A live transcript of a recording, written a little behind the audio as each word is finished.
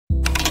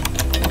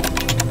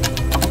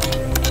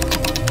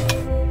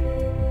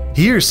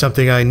Here's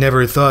something I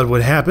never thought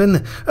would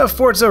happen, a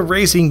Forza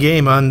racing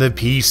game on the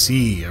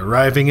PC,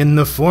 arriving in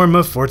the form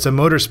of Forza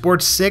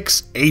Motorsport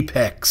 6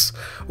 Apex,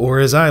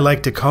 or as I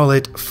like to call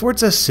it,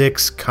 Forza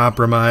 6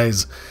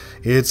 Compromise.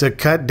 It's a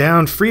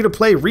cut-down,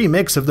 free-to-play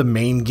remix of the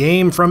main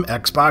game from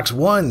Xbox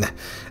One.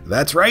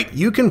 That's right,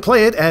 you can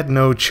play it at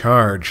no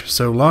charge,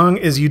 so long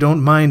as you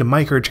don't mind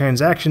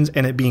microtransactions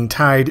and it being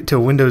tied to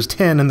Windows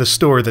 10 and the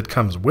store that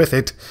comes with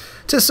it.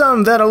 To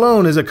some, that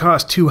alone is a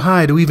cost too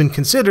high to even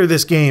consider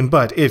this game,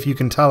 but if you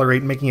can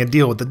tolerate making a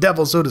deal with the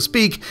devil, so to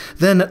speak,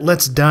 then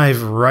let's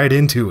dive right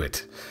into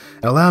it.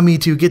 Allow me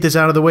to get this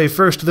out of the way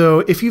first, though.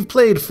 If you've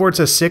played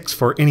Forza 6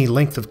 for any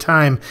length of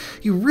time,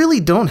 you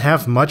really don't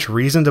have much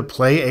reason to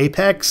play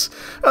Apex,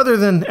 other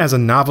than as a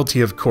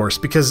novelty, of course,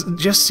 because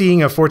just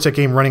seeing a Forza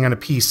game running on a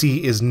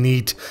PC is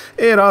neat.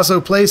 It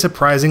also plays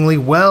surprisingly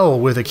well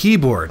with a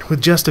keyboard, with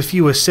just a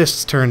few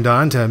assists turned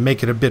on to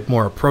make it a bit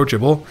more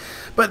approachable.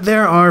 But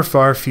there are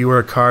far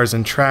fewer cars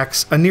and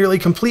tracks, a nearly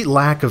complete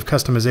lack of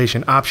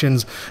customization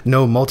options,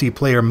 no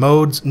multiplayer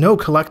modes, no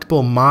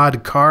collectible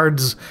mod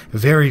cards,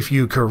 very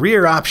few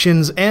career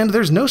options, and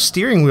there's no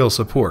steering wheel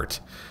support.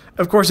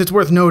 Of course, it's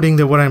worth noting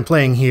that what I'm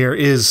playing here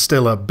is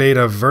still a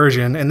beta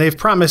version, and they've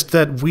promised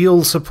that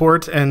wheel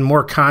support and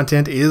more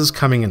content is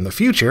coming in the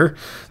future.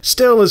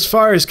 Still, as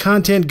far as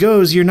content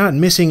goes, you're not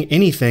missing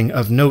anything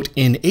of note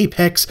in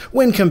Apex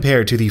when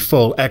compared to the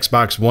full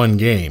Xbox One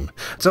game.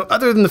 So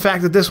other than the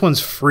fact that this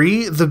one's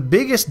free, the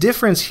biggest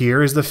difference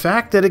here is the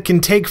fact that it can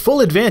take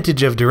full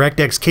advantage of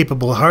DirectX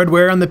capable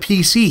hardware on the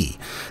PC.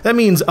 That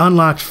means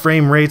unlocked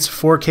frame rates,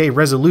 4K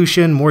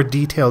resolution, more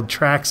detailed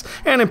tracks,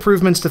 and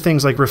improvements to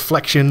things like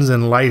reflections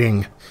and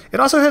lighting.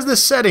 It also has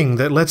this setting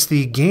that lets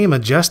the game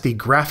adjust the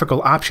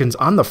graphical options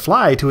on the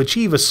fly to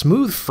achieve a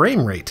smooth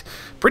frame rate.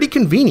 Pretty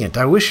convenient.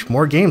 I wish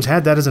more games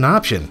had that as an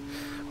option.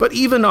 But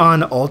even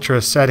on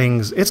ultra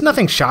settings, it's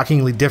nothing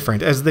shockingly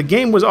different, as the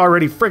game was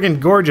already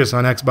friggin' gorgeous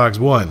on Xbox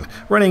One,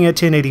 running at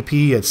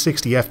 1080p at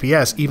 60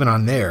 FPS even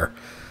on there.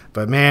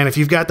 But man, if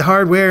you've got the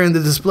hardware and the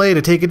display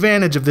to take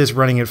advantage of this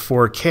running at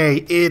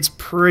 4K, it's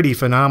pretty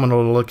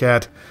phenomenal to look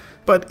at.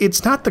 But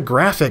it's not the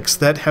graphics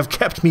that have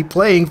kept me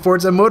playing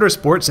Forza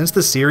Motorsport since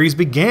the series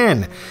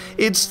began.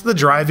 It's the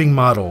driving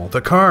model,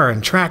 the car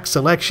and track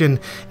selection,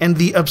 and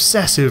the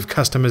obsessive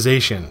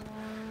customization.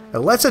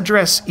 Let's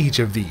address each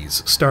of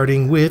these,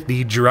 starting with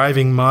the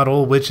driving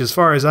model, which as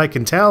far as I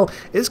can tell,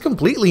 is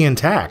completely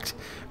intact.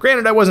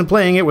 Granted, I wasn't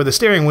playing it with a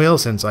steering wheel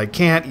since I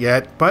can't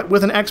yet, but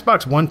with an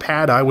Xbox One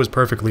pad I was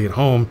perfectly at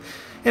home.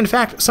 In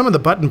fact, some of the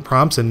button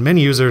prompts and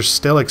menus are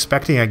still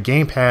expecting a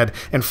gamepad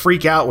and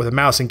freak out with a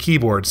mouse and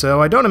keyboard, so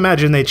I don't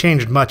imagine they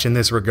changed much in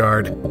this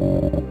regard.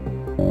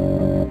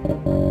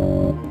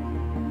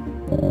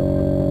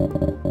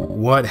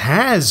 What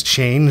has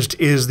changed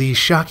is the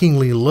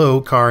shockingly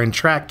low car and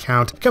track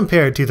count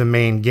compared to the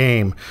main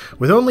game,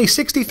 with only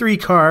 63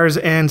 cars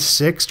and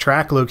 6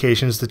 track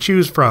locations to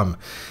choose from.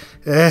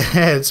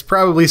 It's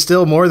probably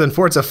still more than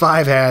Forza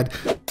 5 had.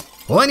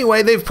 Well,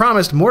 anyway, they've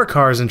promised more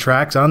cars and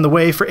tracks on the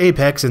way for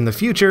Apex in the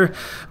future,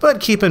 but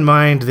keep in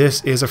mind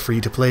this is a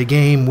free-to-play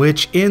game,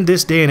 which in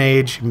this day and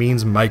age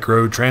means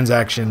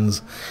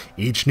microtransactions.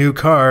 Each new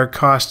car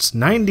costs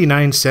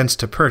 99 cents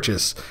to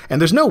purchase,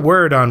 and there's no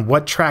word on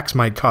what tracks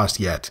might cost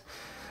yet.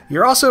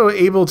 You're also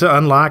able to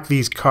unlock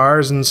these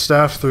cars and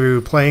stuff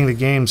through playing the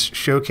game's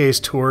Showcase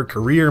Tour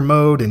career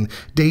mode and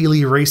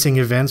daily racing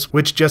events,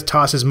 which just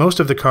tosses most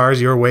of the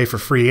cars your way for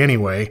free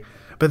anyway.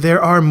 But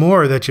there are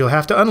more that you'll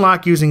have to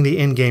unlock using the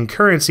in-game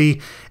currency,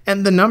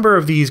 and the number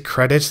of these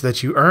credits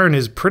that you earn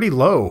is pretty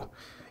low.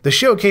 The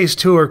Showcase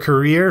Tour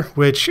career,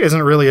 which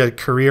isn't really a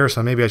career,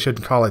 so maybe I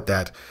shouldn't call it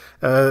that,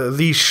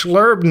 the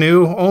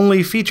Schlerbnu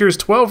only features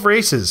 12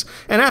 races,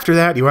 and after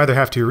that you either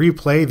have to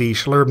replay the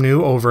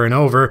Schlerbnu over and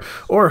over,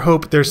 or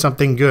hope there's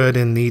something good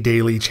in the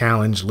daily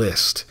challenge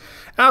list.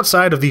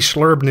 Outside of the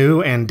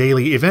Schlerbnu and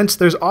daily events,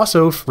 there's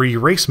also free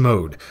race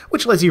mode,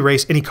 which lets you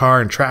race any car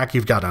and track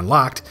you've got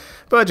unlocked,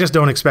 but just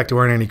don't expect to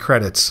earn any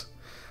credits.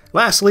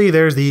 Lastly,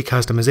 there's the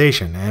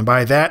customization, and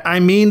by that I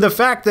mean the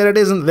fact that it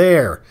isn't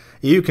there.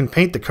 You can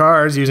paint the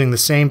cars using the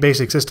same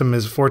basic system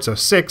as Forza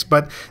 6,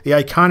 but the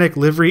iconic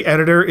livery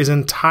editor is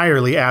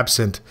entirely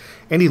absent.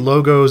 Any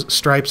logos,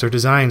 stripes, or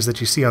designs that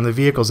you see on the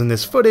vehicles in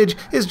this footage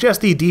is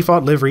just the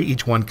default livery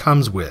each one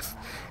comes with.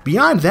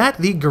 Beyond that,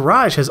 the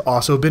garage has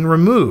also been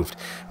removed,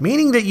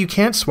 meaning that you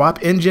can't swap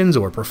engines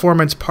or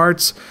performance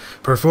parts,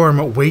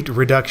 perform weight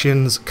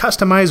reductions,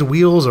 customize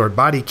wheels or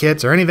body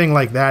kits or anything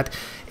like that.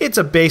 It's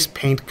a base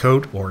paint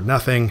coat or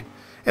nothing.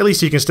 At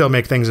least you can still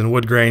make things in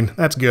wood grain.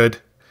 That's good.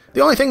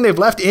 The only thing they've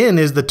left in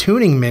is the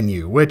tuning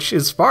menu, which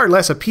is far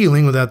less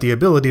appealing without the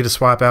ability to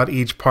swap out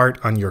each part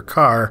on your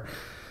car.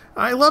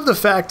 I love the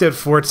fact that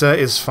Forza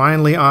is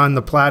finally on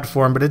the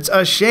platform, but it's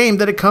a shame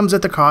that it comes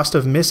at the cost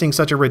of missing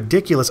such a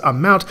ridiculous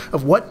amount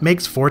of what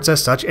makes Forza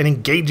such an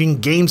engaging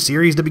game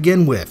series to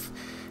begin with.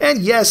 And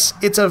yes,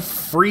 it's a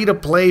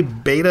free-to-play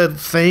beta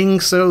thing,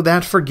 so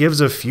that forgives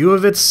a few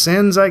of its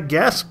sins, I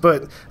guess,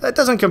 but that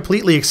doesn't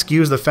completely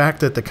excuse the fact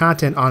that the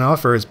content on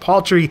offer is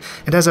paltry,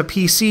 and as a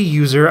PC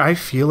user, I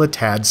feel a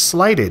tad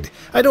slighted.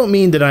 I don't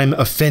mean that I'm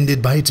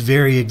offended by its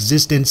very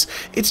existence,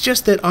 it's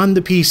just that on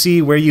the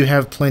PC, where you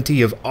have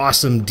plenty of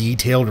awesome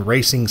detailed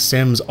racing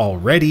sims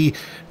already,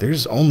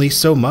 there's only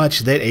so much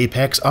that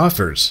Apex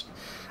offers.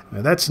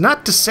 Now, that's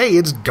not to say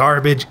it's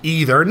garbage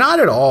either, not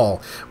at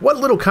all. What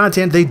little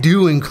content they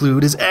do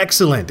include is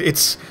excellent.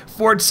 It's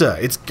Forza,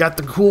 it's got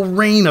the cool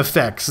rain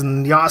effects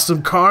and the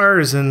awesome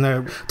cars and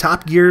the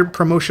Top Gear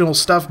promotional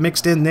stuff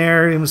mixed in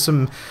there and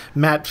some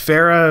Matt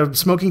Farah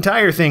smoking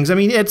tire things. I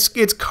mean,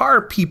 it's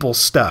car people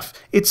stuff.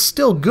 It's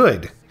still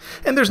good.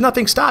 And there's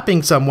nothing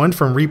stopping someone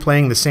from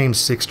replaying the same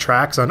 6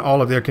 tracks on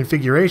all of their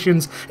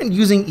configurations and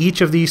using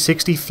each of these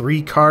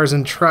 63 cars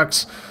and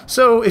trucks.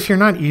 So if you're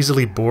not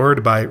easily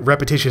bored by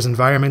repetitious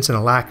environments and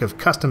a lack of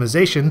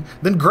customization,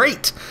 then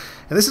great!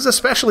 And this is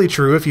especially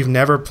true if you've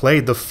never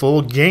played the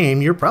full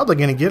game. You're probably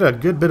going to get a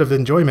good bit of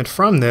enjoyment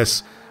from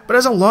this. But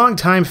as a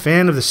longtime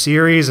fan of the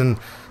series and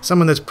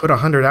someone that's put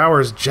 100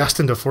 hours just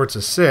into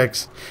Forza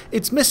 6,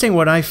 it's missing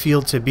what I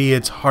feel to be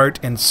its heart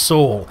and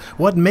soul,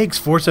 what makes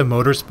Forza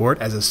Motorsport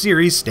as a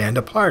series stand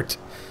apart.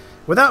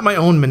 Without my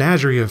own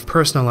menagerie of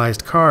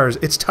personalized cars,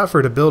 it's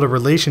tougher to build a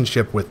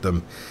relationship with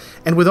them.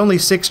 And with only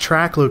 6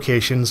 track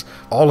locations,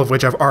 all of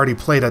which I've already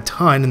played a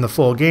ton in the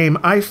full game,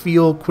 I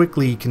feel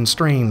quickly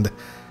constrained.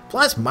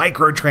 Plus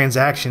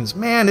microtransactions,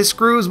 man, it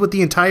screws with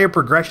the entire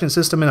progression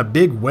system in a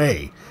big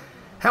way.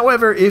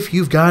 However, if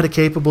you've got a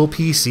capable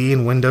PC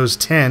and Windows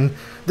 10,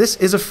 this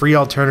is a free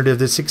alternative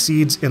that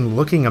succeeds in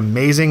looking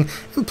amazing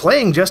and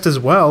playing just as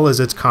well as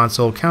its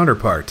console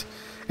counterpart.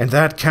 And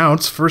that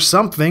counts for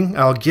something,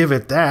 I'll give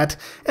it that,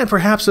 and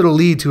perhaps it'll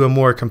lead to a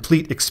more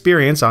complete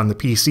experience on the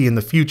PC in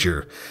the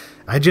future.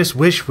 I just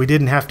wish we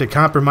didn't have to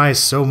compromise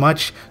so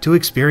much to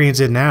experience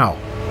it now.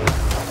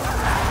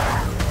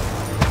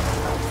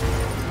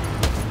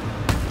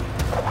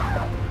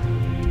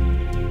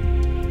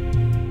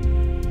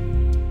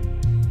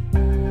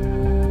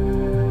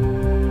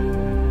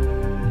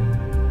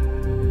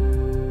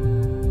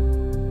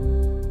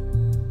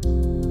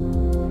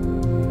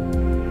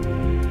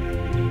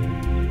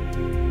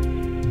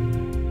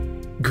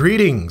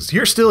 Greetings,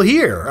 you're still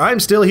here. I'm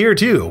still here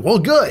too. Well,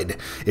 good.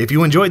 If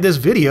you enjoyed this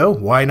video,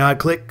 why not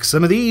click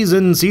some of these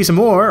and see some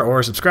more,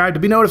 or subscribe to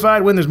be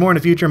notified when there's more in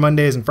the future,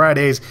 Mondays and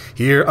Fridays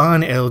here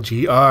on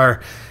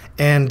LGR.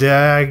 And,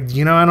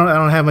 you know, I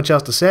don't have much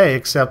else to say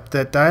except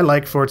that I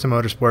like Forza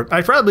Motorsport.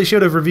 I probably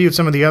should have reviewed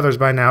some of the others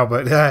by now,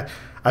 but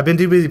I've been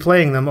too busy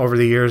playing them over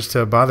the years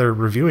to bother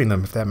reviewing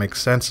them, if that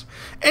makes sense.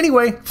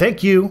 Anyway,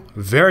 thank you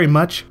very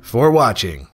much for watching.